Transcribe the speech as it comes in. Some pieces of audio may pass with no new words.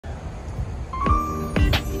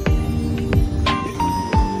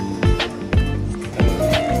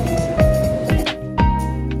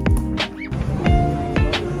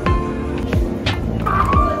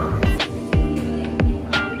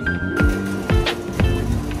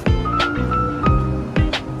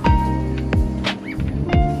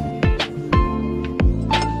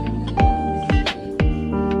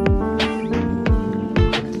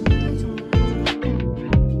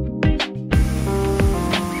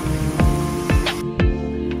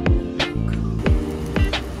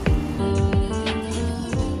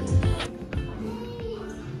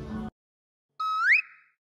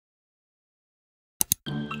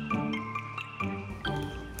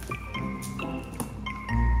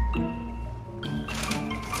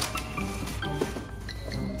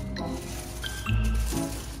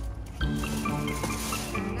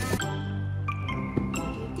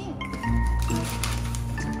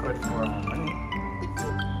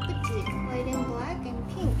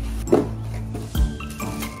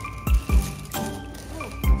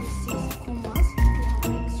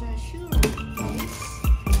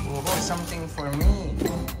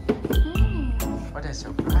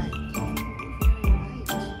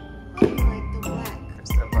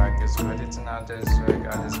The black is good. It's not as good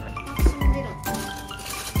as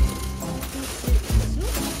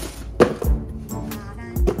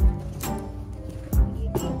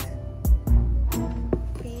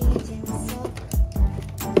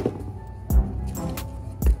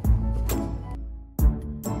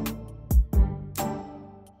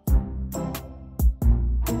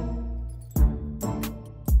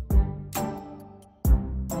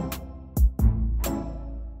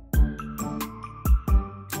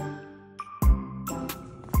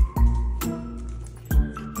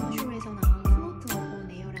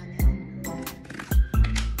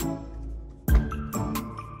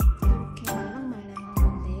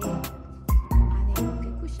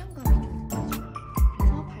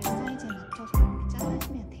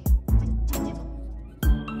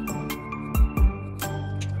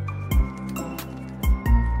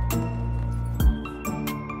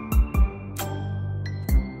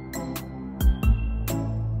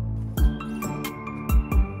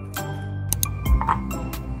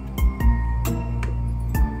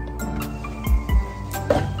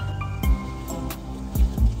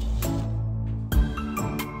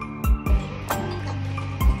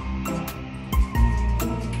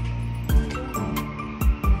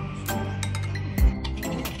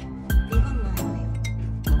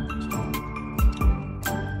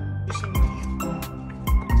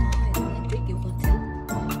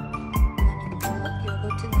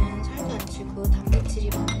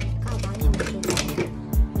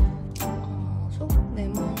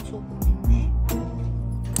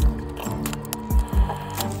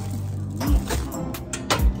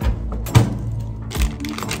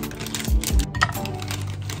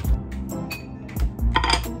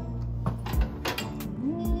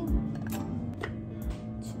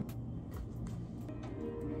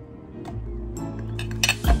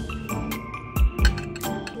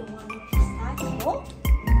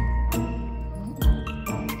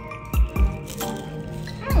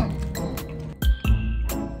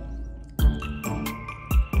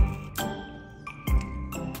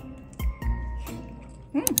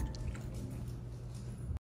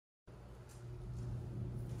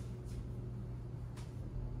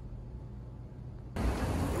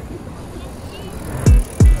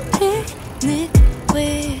Picnic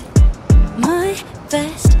with my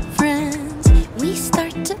best friends. We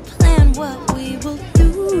start to plan what we will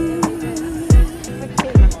do.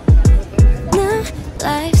 Now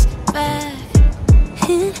life's back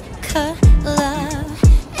in color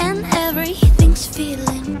and everything's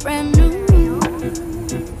feeling brand new.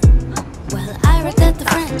 Well, I read that the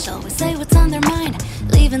French always say what's on their mind,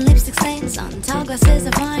 leaving lipstick stains on tall glasses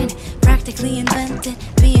of wine. Practically invented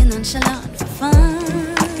being nonchalant for fun.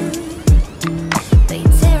 They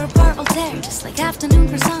tear apart Voltaire just like afternoon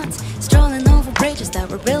croissants, strolling over bridges that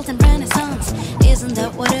were built in Renaissance. Isn't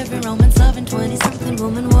that what every romance loving 20-something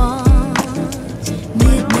woman wants?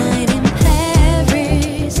 Midnight in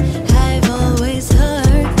Paris, I've always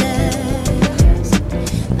heard there's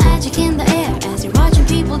magic in the air as you're watching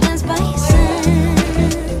people dance by sand.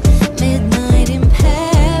 Midnight in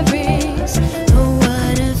Paris, oh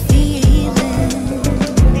what a feeling.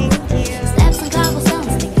 Steps on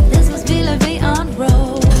cobblestones, thinking this must be La Vie en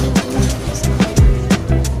Rose.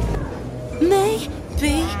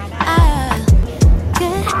 Maybe I'll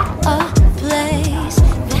get a place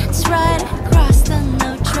that's right across the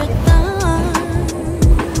Notre Dame.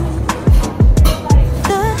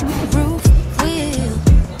 The roof will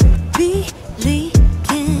be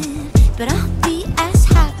leaking, but I'll be as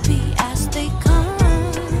happy as they come.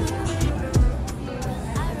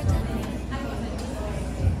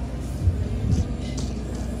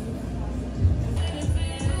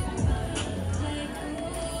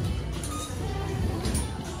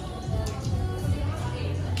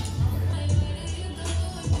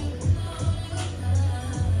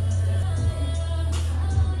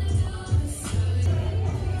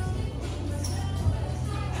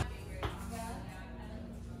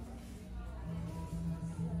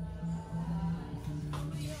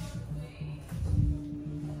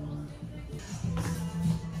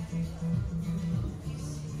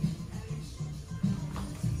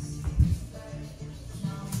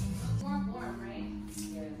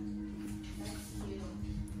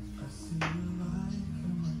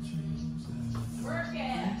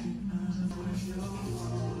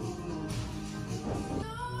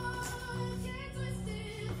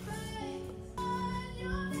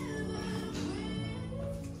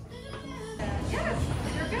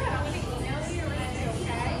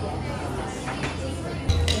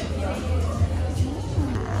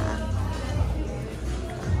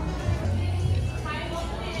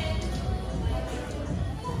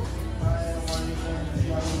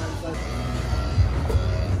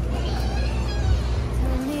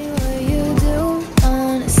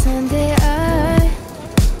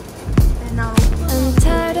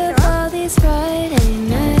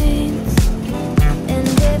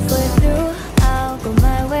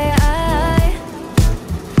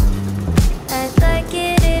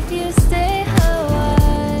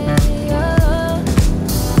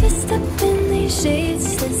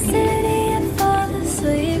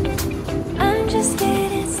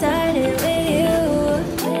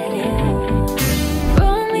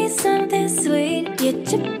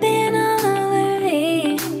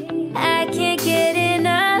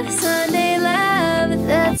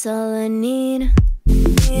 That's all I need. That's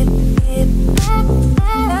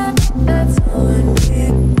all I need.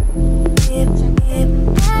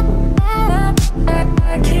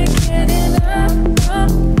 I can't get enough.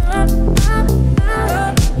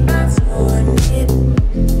 That's all I need.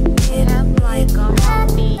 Have like a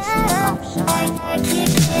hobby option. I can't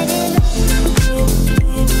get enough.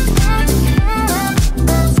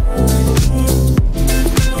 That's all I need.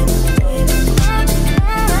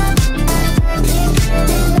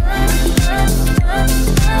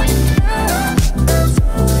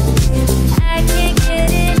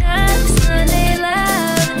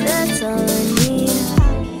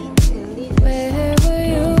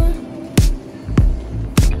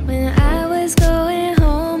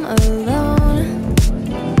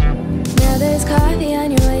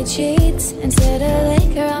 Instead of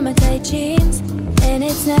liquor on my tight jeans. And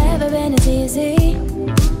it's never been as easy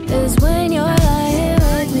as when you're lying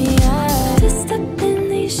with me. I just up in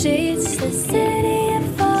these sheets, the city I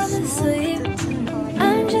fall asleep.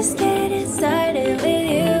 I'm just getting started with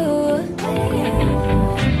you.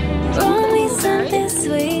 Roll me something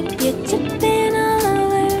sweet, you're dripping all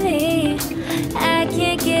over me. I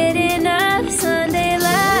can't get enough Sunday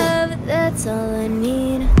love. That's all I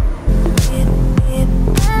need.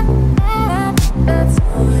 That's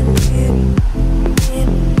all I need.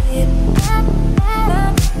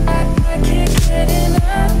 I can't get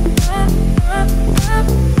enough.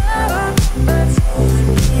 That's all I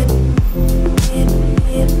need.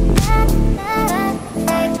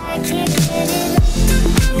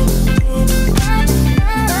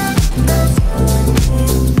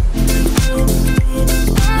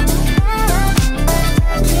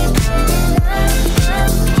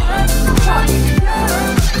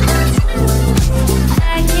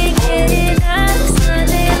 I can't get enough.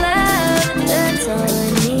 That's all I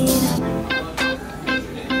need.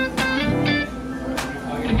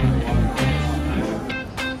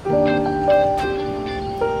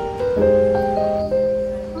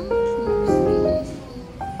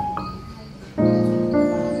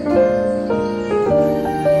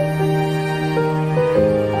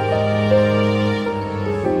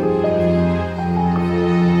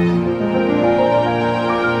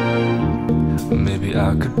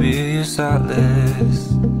 I could be a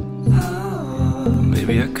stylist.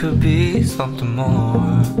 Maybe I could be something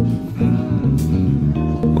more.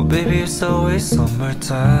 Well, baby, it's always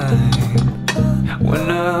summertime. When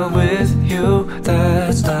I'm with you,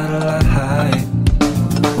 that's not a lie.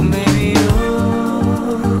 Well, maybe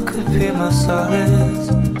you could be my solace.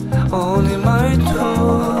 only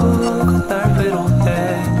말투가 날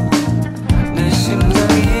위로해. 내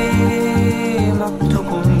심장이 막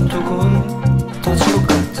두근두근 터질 것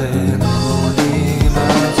같아. 눈이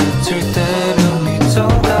마주칠 때면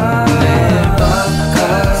미쳐가. 매일 밤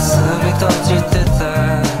가슴이 터질 듯한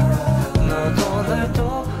너도 날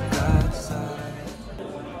똑같이 사랑해.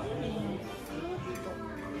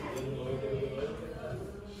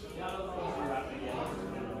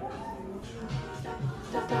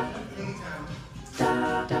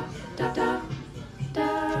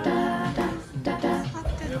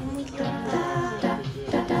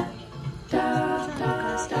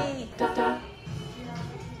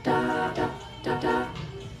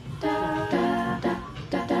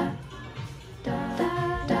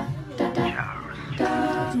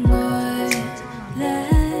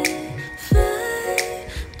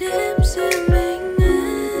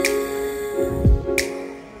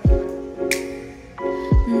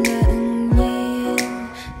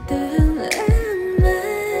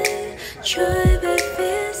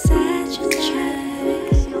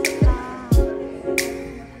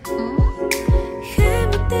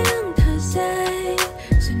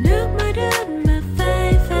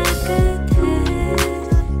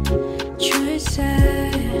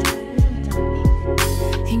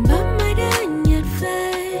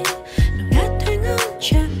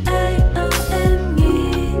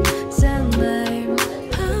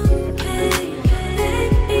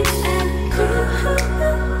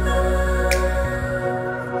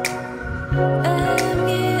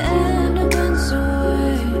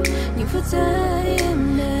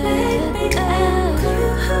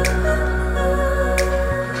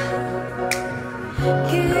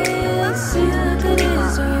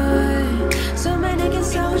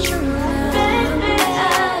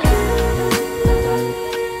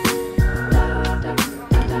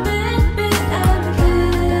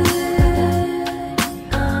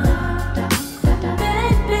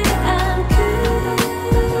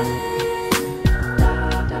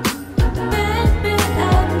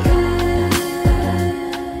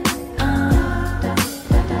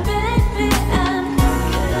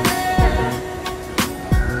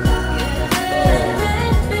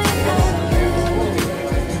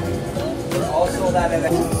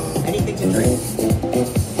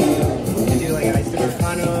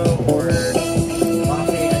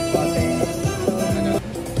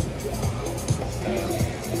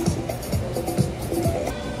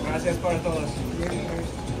 todos.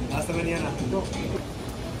 Hasta mañana.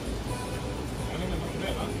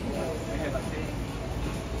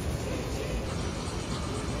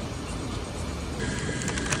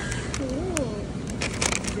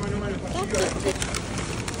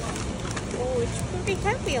 Oh, it's pretty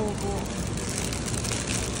heavy, although.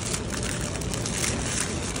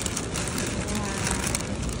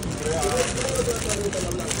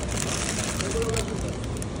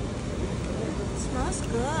 Smells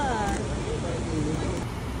good.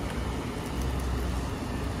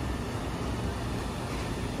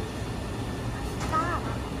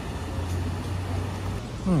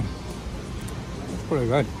 Pretty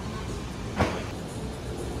good.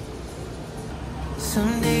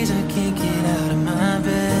 Some days I can't get out of my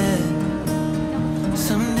bed.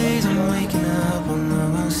 Some days I'm waking up on the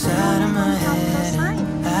wrong side of my head.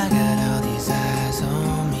 I got all these eyes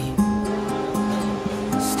on me,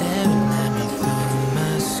 staring at me through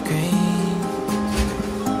my screen.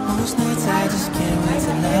 Most nights I just can't wait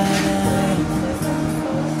to lie down.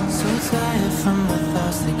 So tired from the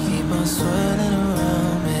thoughts that keep on swirling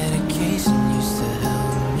around. Medication used to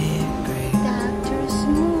help me breathe.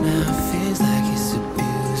 Now it feels like it's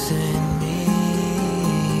abusing me.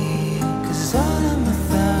 'Cause all of my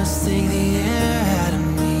thoughts take the air out of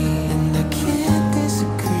me. And I can't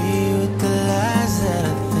disagree with the lies that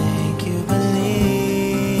I think you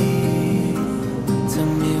believe. Tell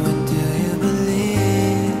me, what do you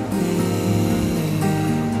believe?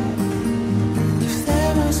 And if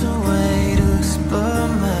there was a way to explore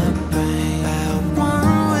my brain, I would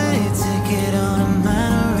one way ticket on a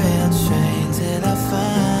monorail train till I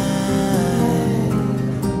find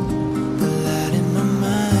the light in my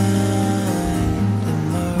mind.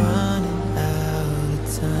 Am I running out of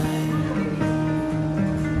time?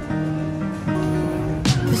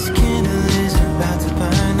 This candle is about to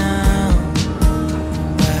burn out,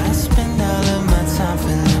 but I spend all of my time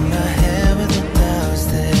filling my head with the doubts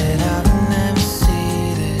that I will never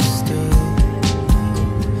see this through.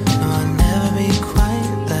 No, I'll never be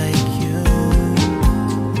quite like you.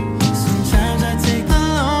 Sometimes I take the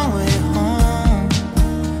long way home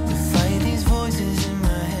to fight these voices in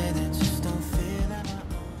my head that just don't feel like my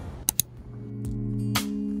own.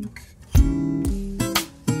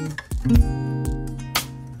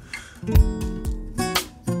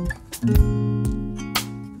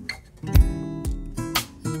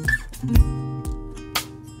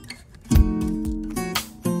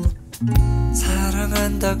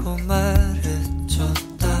 사랑한다고 말해줬다면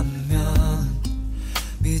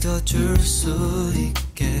믿어줄 수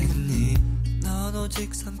있겠니? 넌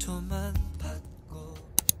오직 상처만 받고.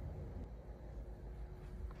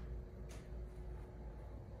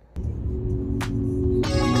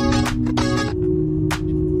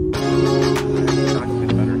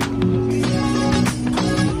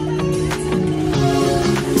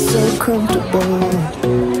 So comfortable.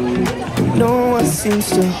 No one seems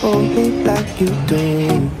to hold me like you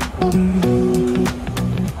do.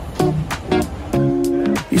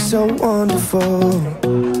 You're so wonderful.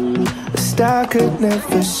 A star could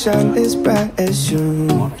never shine as bright as you.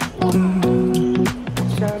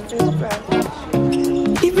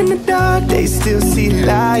 Even the dark days still see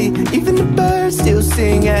light. Even the birds still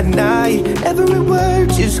sing at night. Every word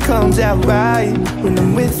just comes out right when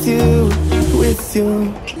I'm with you, with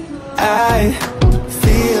you. I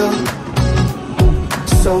feel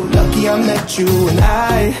so lucky I met you, and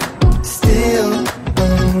I still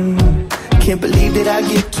can't believe that I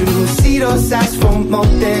get to see those eyes for more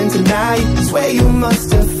than tonight. Swear you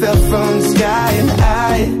must have fell from the sky, and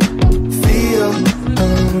I feel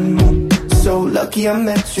so lucky I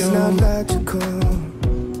met you. It's not logical.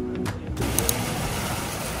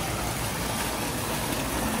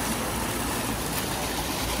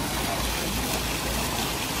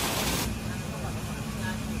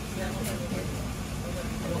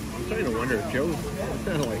 I'm starting to wonder if Joe's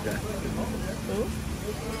kind of like that. Who?